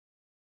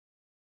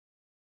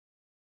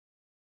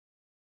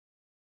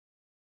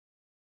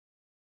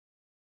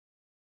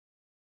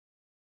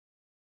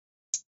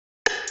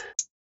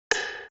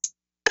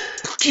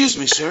Excuse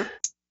me, sir.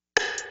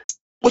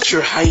 What's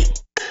your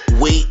height,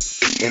 weight,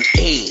 and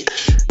age?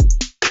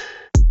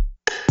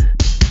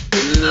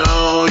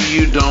 No,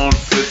 you don't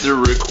fit the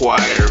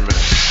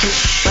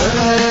requirements.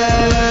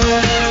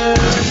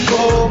 Let's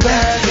go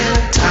back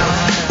in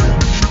time,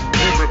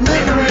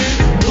 remembering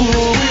who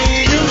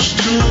we used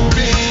to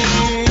be,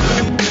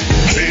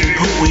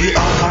 who we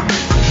are,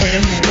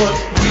 and what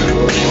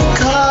we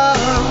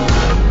become.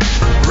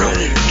 Run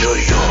into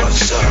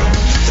yourself.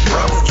 The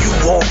problem you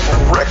won't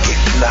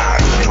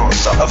recognize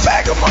yourself. A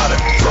vagabond in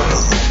front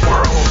of the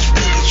world's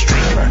biggest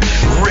dreamer,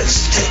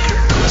 risk taker,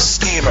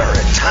 schemer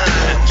at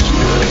times.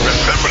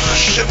 Remember, the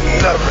ship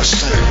never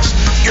sinks.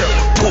 Your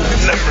poop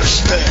never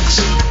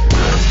stinks.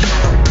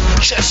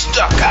 Chest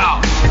stuck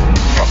out,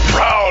 a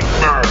proud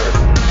bird,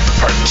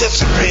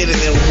 participating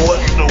in what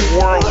the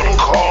world would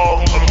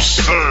call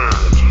absurd.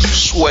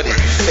 Sweaty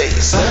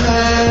face.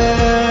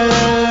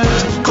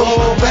 Let's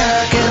go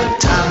back in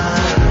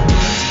time,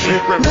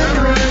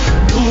 remembering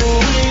who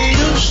we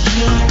used to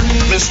be,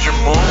 Mr.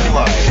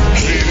 Moonlight,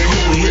 who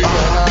we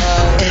are,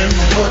 and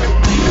what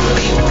we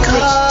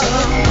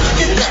become.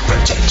 you never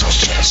take those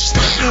chances.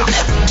 You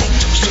never take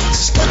those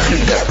chances. You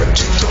never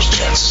take those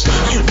chances.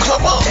 You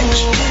come on. You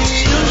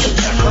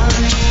never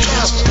take those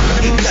chances.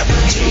 You never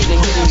take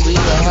those Who we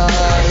are,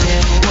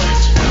 and what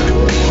we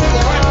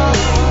become.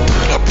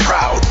 a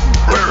proud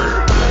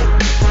bird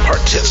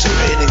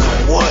participating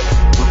in what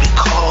would be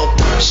called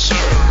absurd,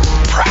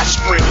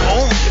 prospering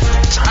only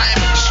from time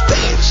and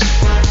space.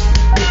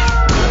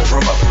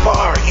 From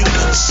afar you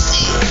can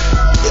see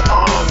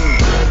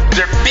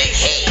their big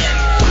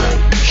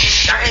head,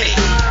 shiny,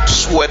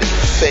 sweaty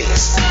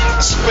face,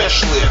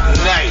 especially at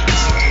night,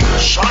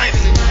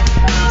 shiny.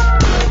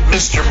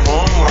 Mr.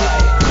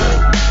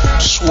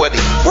 Moonlight, sweaty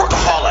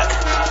workaholic.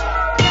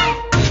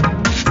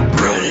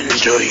 Run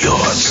into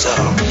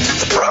yourself.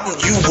 The problem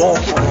you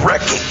won't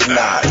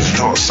recognize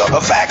yourself. A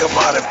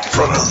vagabond in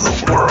front of the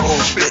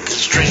world's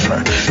biggest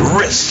dreamer,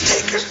 risk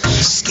taker,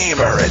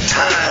 schemer at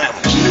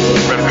times.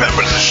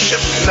 Remember, the ship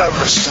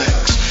never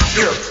sinks.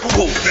 Your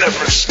poop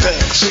never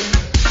stinks.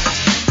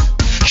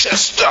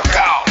 Chest stuck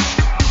out,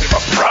 a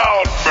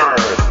proud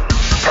bird,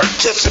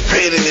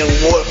 participating in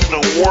what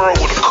the world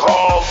would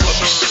call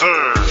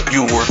absurd.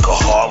 You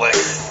workaholic.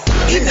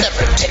 You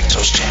never take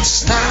those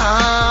chances.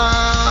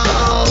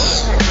 No,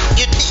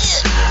 you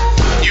did.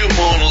 You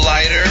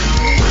moonlighter.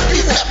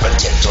 You never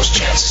take those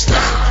chances. No,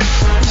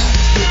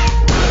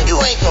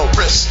 you ain't no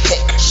risk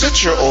taker.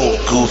 Sit your old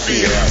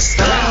goofy ass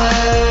down.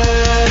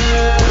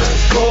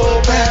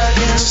 Go back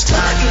in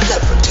time, You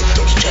never take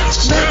those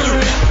chances. You never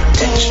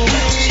take those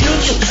chances. You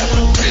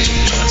never take those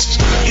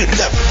chances. You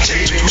never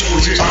take those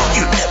chances.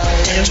 You never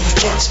take those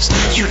chances.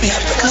 You never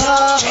take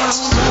those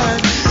chances.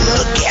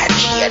 Look at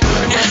you now.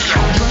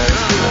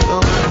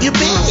 You're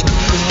big.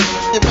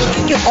 You're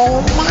making your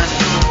own money.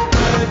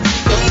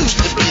 You used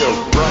to be a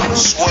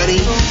sweaty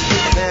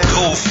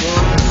goof.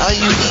 Now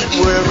you eat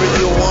wherever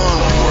you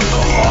want.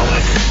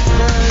 Workaholic.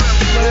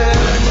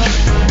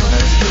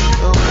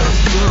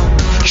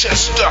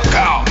 Chest stuck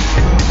out,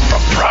 a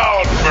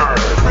proud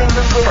bird,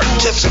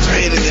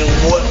 participating in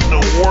what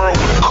the world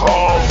would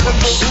call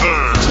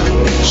absurd.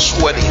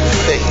 Sweaty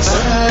face.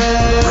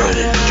 Run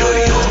into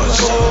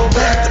yourself.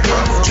 The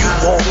problem you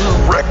won't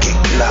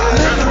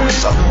recognize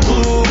yourself.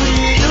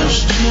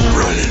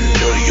 Run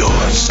into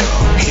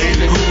yourself.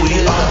 Who we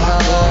are,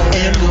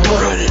 and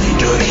run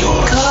into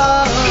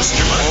yourself.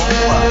 Mr.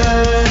 Moonlight.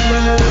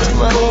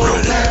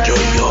 Run into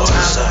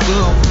yourself.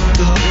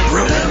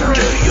 Run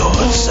into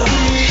yourself.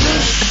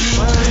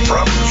 The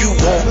problem you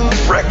won't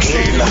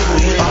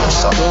recognize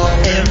yourself.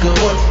 and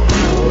what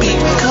we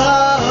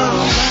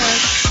become.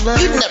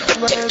 You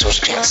never take those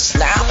chances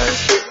now.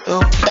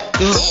 You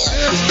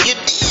did.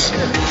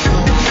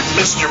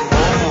 Mr.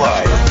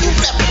 Moonlight. You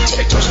never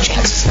take those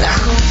chances now.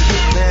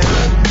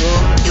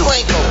 You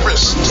ain't no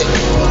risk taker. You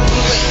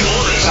ain't no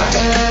risk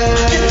taker.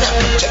 You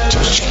never take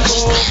those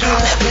chances. You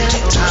never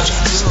take those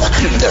chances.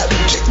 You never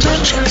take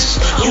those chances.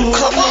 You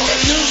come on.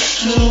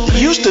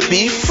 Used to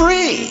be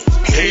free,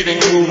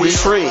 Hating who we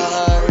free.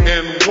 are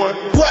and what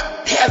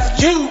What have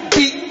you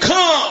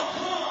become?